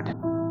like God,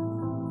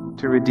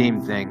 to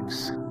redeem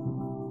things.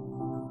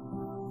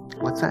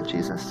 What's that,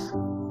 Jesus?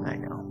 I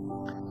know.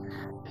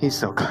 He's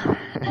so clever.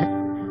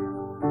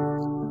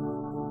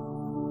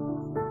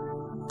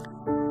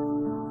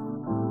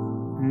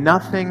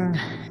 Nothing,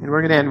 and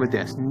we're going to end with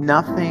this,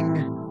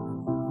 nothing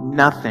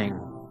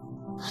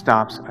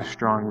stops a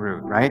strong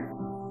root, right?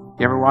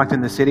 You ever walked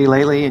in the city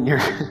lately and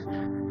you're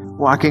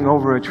walking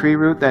over a tree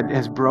root that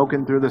has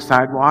broken through the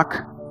sidewalk?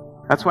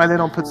 That's why they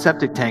don't put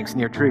septic tanks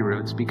near tree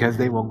roots, because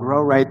they will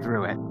grow right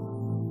through it.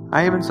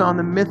 I even saw in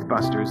the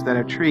Mythbusters that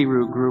a tree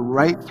root grew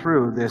right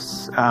through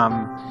this,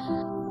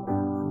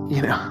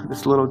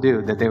 this little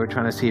dude that they were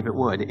trying to see if it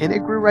would. And it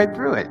grew right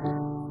through it.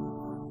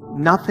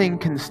 Nothing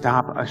can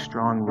stop a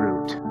strong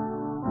root.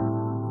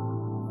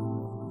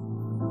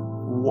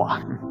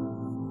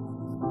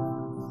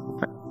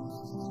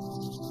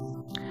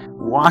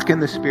 Walk in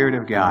the Spirit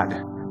of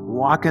God.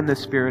 Walk in the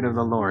Spirit of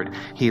the Lord.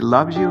 He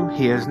loves you.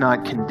 He has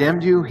not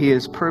condemned you. He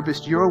has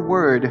purposed His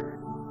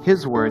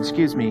word,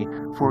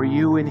 for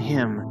you and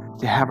Him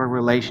to have a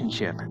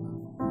relationship.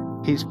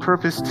 He's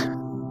purposed.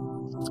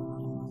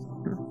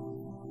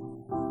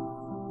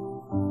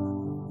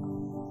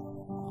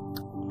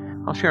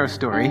 I'll share a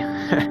story.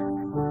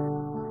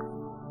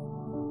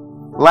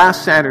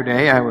 Last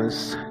Saturday, I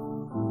was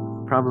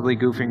probably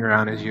goofing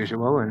around as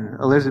usual, and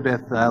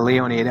Elizabeth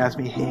Leone had asked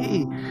me,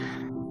 hey,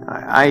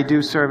 I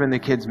do serve in the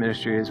kids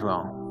ministry as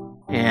well.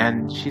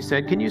 And she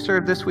said, can you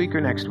serve this week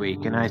or next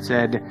week? And I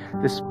said,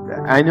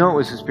 I know it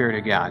was the Spirit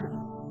of God.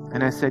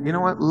 And I said, you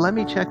know what, let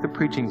me check the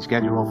preaching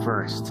schedule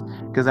first,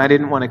 because I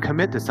didn't want to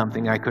commit to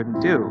something I couldn't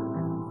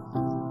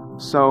do.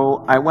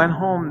 So I went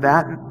home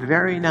that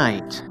very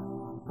night,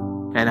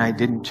 and I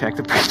didn't check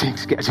the preaching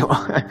schedule.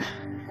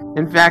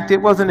 In fact, it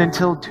wasn't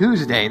until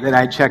Tuesday that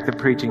I checked the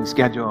preaching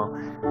schedule.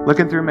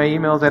 Looking through my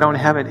emails, I don't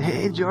have it.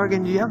 Hey,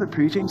 Jorgen, do you have the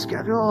preaching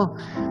schedule?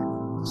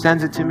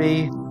 Sends it to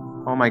me.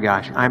 Oh my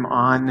gosh, I'm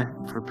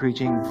on for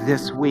preaching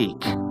this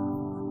week.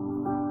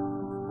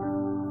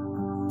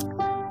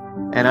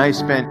 And I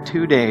spent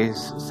 2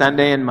 days,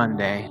 Sunday and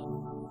Monday,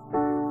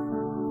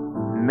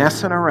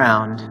 messing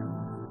around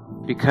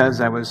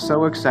because I was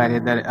so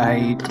excited that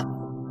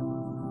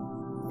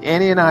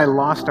Annie and I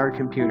lost our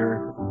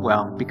computer,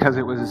 because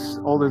it was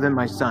older than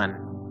my son.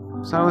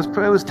 So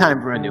it was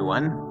time for a new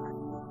one.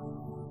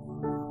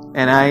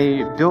 And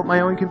I built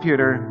my own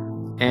computer,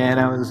 and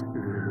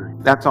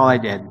that's all I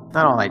did.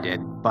 Not all I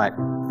did, but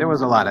there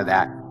was a lot of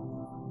that.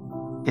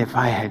 If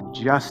I had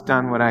just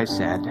done what I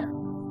said,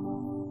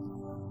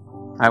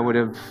 I would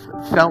have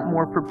felt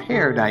more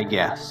prepared, I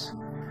guess.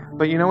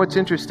 But you know what's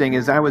interesting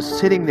is I was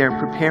sitting there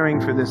preparing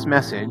for this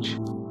message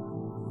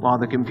while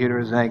the computer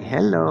was like,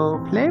 hello,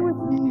 play with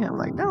me. I'm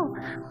like, no.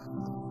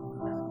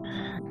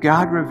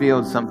 God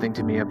revealed something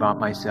to me about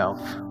myself.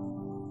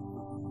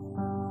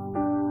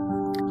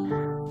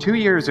 2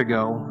 years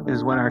ago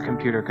is when our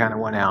computer kind of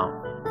went out.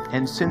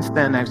 And since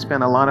then, I've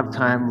spent a lot of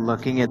time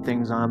looking at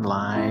things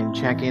online,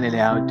 checking it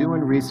out,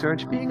 doing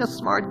research, being a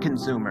smart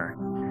consumer,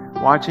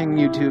 watching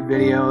YouTube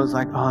videos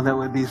like, oh, that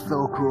would be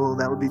so cool,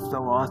 that would be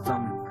so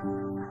awesome.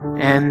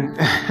 And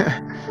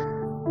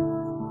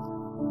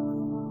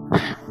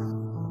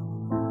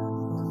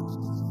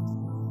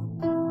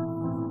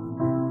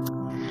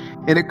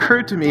it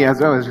occurred to me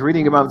as I was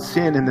reading about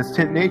sin and the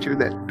sin nature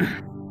that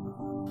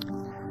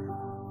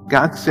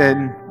God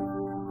said,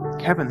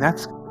 Kevin,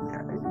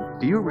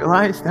 do you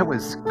realize that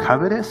was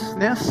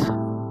covetousness?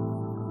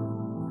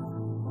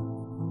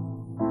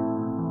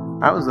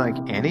 I was like,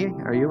 Annie,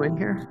 are you in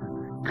here?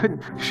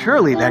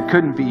 Surely that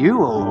couldn't be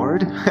you, O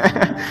Lord.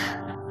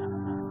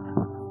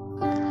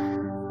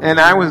 And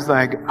I was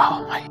like,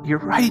 you're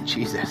right,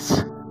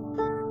 Jesus.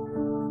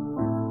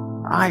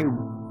 I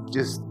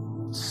just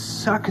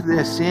suck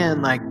this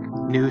in like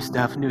new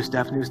stuff.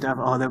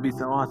 Oh, that'd be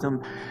so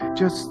awesome.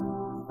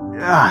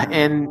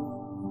 And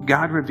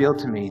God revealed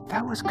to me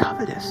that was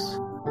covetous.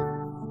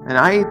 And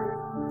I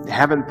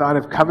haven't thought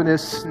of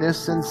covetousness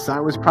since I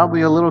was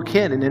probably a little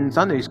kid and in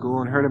Sunday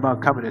school and heard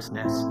about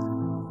covetousness.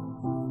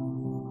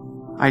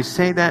 I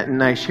say that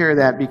and I share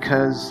that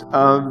because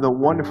of the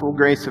wonderful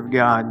grace of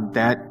God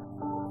that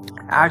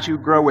as you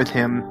grow with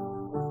Him,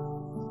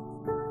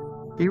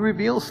 He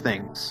reveals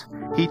things.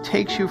 He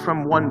takes you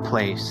from one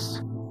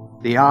place,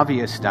 the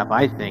obvious stuff,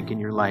 I think, in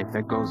your life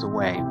that goes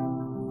away.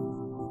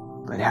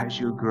 But as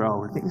you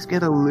grow, things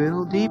get a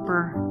little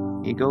deeper.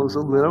 He goes a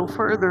little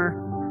further.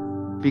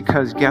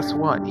 Because guess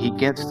what? He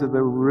gets to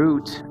the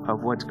root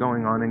of what's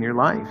going on in your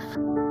life.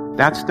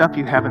 That stuff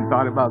you haven't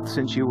thought about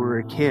since you were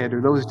a kid, or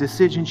those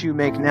decisions you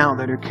make now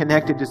that are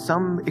connected to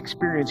some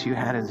experience you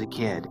had as a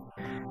kid.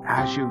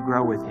 as you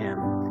grow with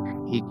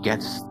Him, He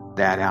gets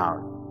that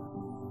out.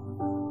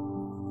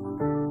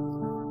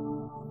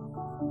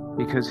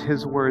 Because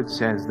His word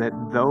says that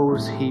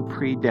those He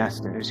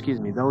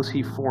those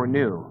He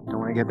foreknew, don't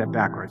want to get that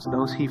backwards,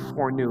 those He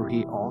foreknew,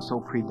 He also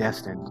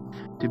predestined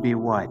to be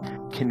what?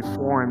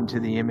 Conformed to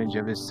the image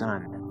of His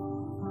Son.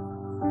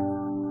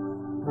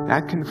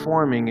 That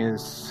conforming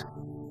it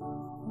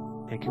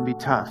can be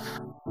tough.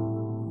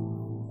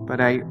 But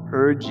I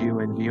urge you,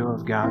 in view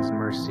of God's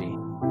mercy,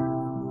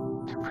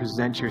 to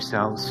present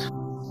yourselves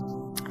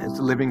as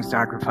living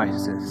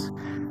sacrifices.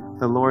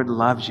 The Lord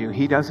loves you.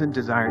 He doesn't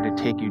desire to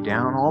take you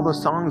down. All the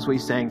songs we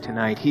sang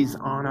tonight, He's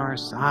on our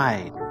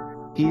side.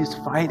 He's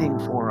fighting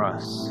for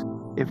us.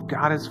 If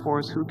God is for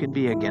us, who can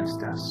be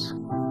against us?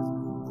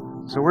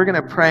 So we're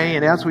going to pray,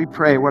 and as we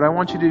pray, what I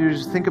want you to do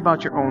is think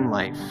about your own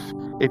life.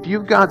 If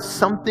you've got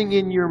something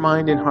in your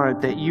mind and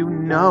heart that you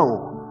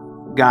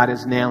know God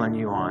is nailing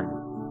you on,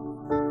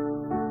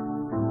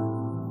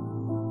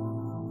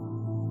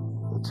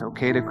 it's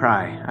okay to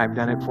cry. I've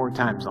done it 4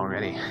 times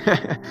already.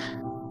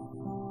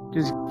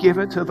 Just give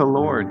it to the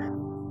Lord.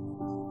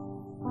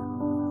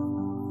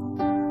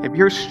 If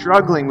you're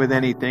struggling with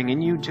anything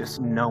and you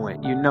just know it,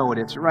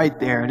 it's right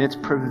there, and it's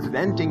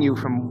preventing you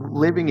from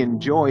living in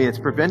joy, it's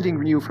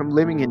preventing you from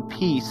living in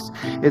peace,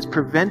 it's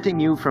preventing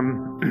you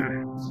from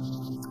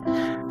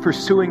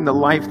pursuing the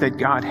life that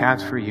God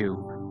has for you,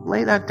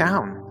 lay that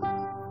down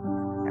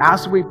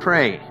as we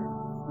pray.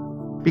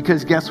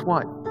 Because guess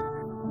what?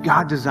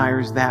 God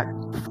desires that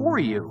for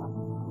you.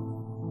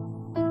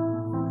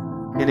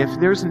 And if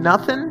there's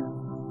nothing,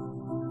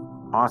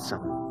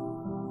 awesome.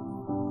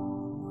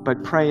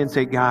 But pray and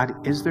say,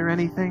 God, is there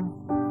anything?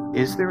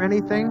 Is there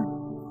anything?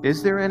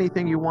 Is there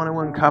anything you want to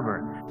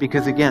uncover?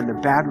 Because again, the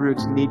bad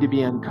roots need to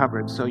be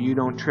uncovered so you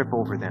don't trip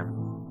over them.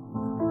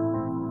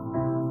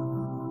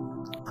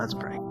 Let's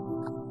pray.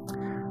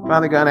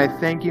 Father God, I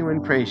thank you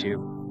and praise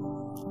you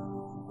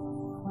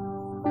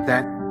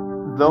that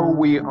though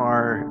we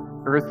are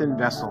earthen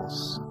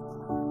vessels,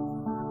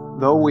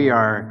 though we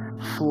are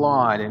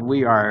flawed and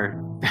we are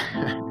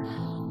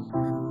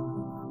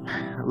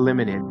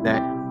limited,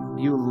 that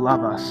you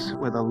love us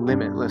with a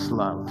limitless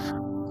love.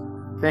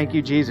 Thank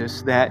you,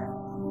 Jesus, that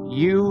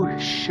you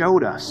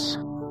showed us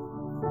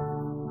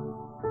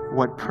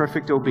what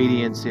perfect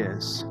obedience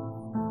is.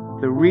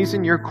 The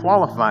reason you're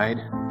qualified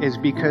is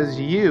because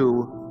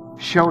you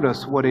showed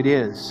us what it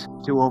is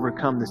to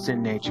overcome the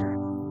sin nature.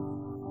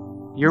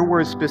 Your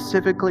word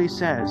specifically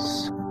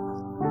says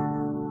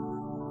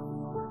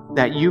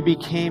that you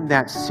became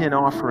that sin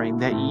offering,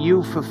 that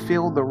you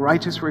fulfilled the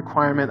righteous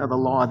requirement of the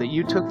law, that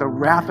you took the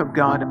wrath of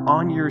God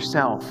on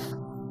yourself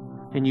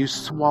and you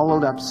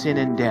swallowed up sin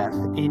and death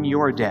in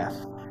your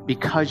death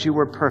because you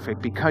were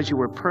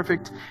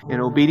perfect in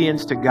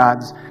obedience to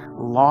God's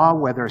law,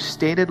 whether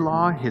stated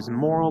law, His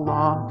moral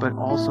law, but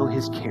also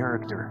His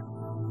character.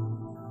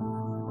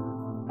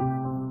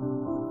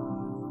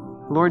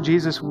 Lord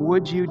Jesus,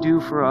 would you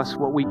do for us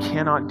what we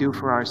cannot do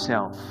for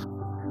ourselves?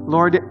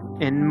 Lord,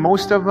 in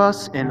most of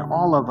us and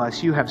all of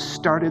us, you have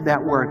started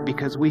that work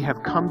because we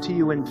have come to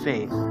you in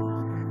faith,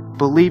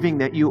 believing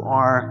that you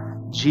are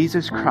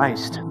Jesus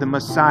Christ, the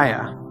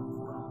Messiah.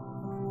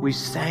 We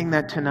sang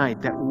that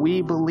tonight, that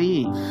we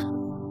believe.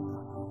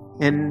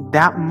 In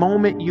that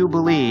moment you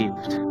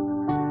believed,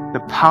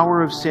 the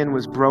power of sin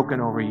was broken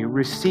over you.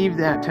 Receive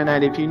that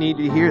tonight if you need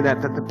to hear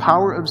that the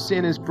power of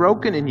sin is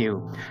broken in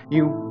you.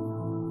 You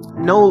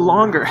no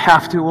longer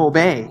have to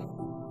obey.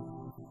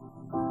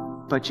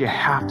 But you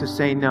have to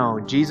say no.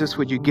 Jesus,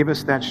 would you give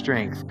us that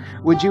strength?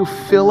 Would you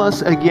fill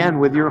us again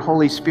with your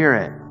Holy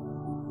Spirit?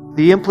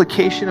 The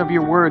implication of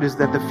your word is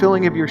that the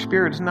filling of your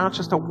Spirit is not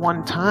just a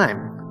one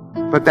time,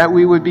 but that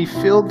we would be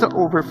filled to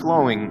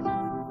overflowing.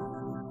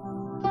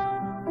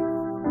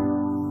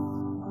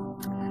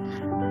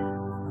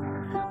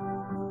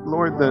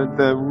 Lord,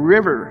 the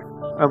river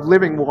of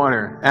living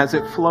water, as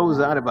it flows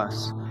out of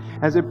us,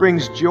 as it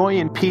brings joy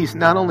and peace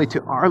not only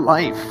to our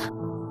life,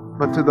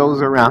 but to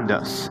those around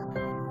us.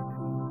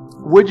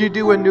 Would you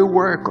do a new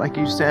work, like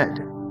you said?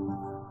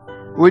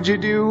 Would you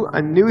do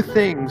a new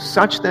thing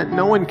such that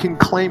no one can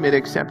claim it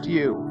except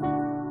you?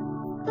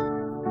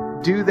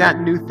 Do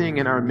that new thing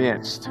in our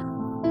midst.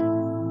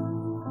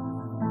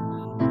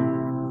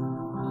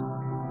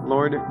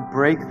 Lord,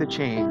 break the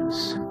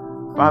chains.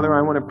 Father,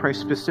 I want to pray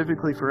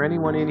specifically for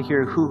anyone in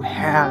here who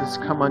has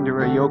come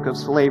under a yoke of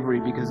slavery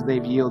because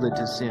they've yielded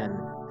to sin.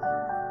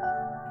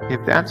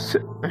 If that's...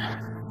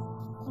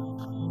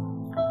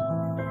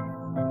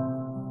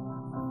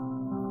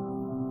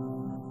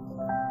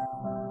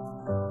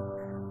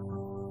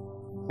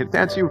 If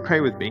that's you,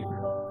 pray with me.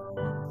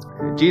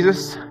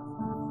 Jesus,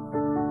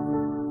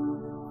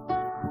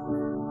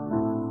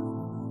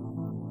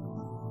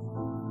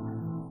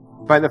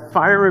 by the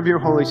fire of your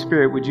Holy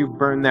Spirit, would you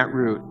burn that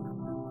root?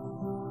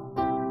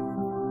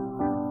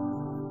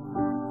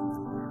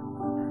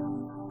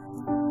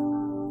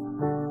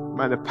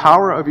 By the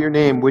power of your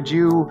name, would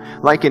you,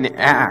 like an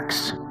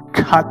axe,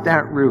 cut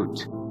that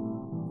root?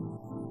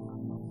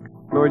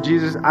 Lord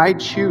Jesus, I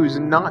choose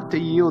not to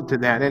yield to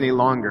that any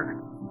longer.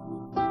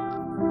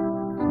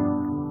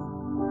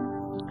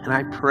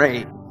 And I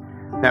pray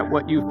that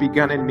what you've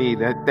begun in me,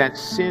 that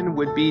sin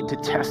would be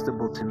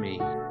detestable to me.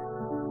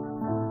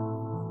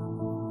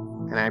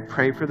 And I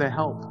pray for the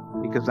help,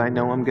 because I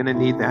know I'm going to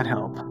need that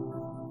help.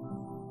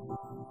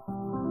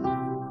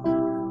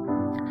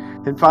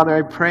 And Father,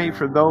 I pray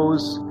for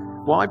those,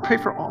 I pray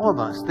for all of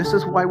us. This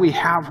is why we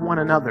have one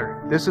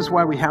another. This is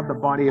why we have the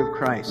body of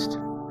Christ.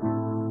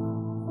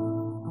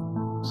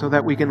 So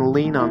that we can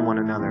lean on one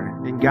another.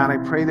 And God, I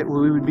pray that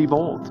we would be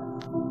bold.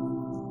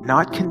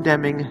 Not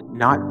condemning,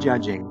 not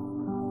judging,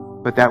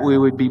 but that we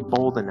would be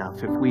bold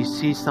enough if we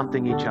see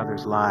something in each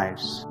other's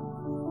lives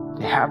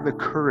to have the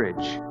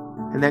courage.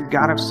 And that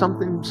God, if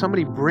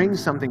somebody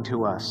brings something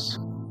to us,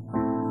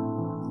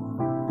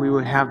 we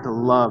would have the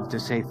love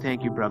to say,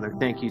 thank you, brother,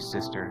 thank you,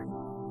 sister.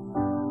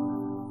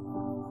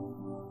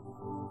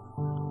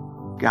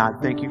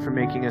 God, thank you for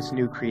making us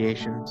new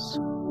creations.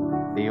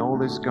 The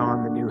old is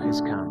gone, the new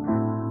has come.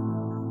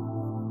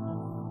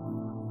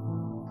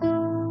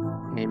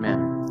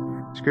 Amen.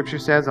 Scripture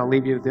says, I'll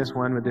leave you with this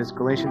one, with this.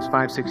 Galatians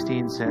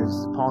 5:16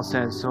 says, Paul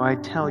says, so I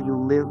tell you,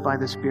 live by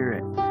the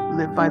Spirit.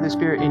 Live by the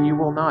Spirit, and you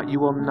will not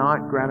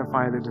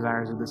gratify the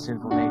desires of the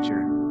sinful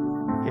nature.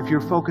 If you're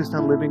focused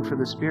on living for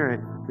the Spirit,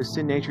 the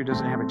sin nature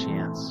doesn't have a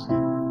chance.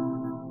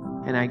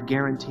 And I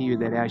guarantee you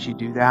that as you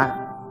do that,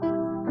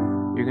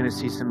 you're going to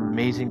see some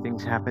amazing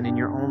things happen in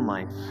your own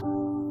life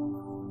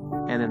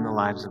and in the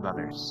lives of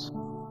others.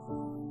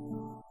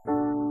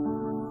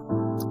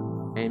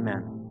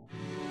 Amen.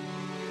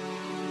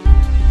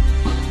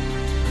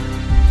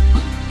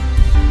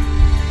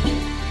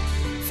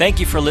 Thank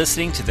you for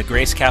listening to the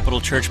Grace Capital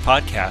Church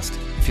podcast.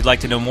 If you'd like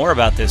to know more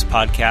about this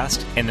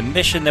podcast and the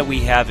mission that we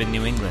have in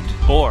New England,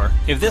 or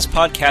if this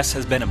podcast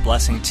has been a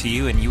blessing to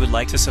you and you would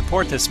like to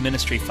support this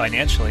ministry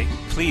financially,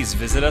 please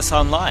visit us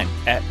online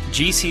at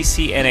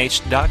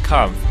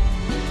gccnh.com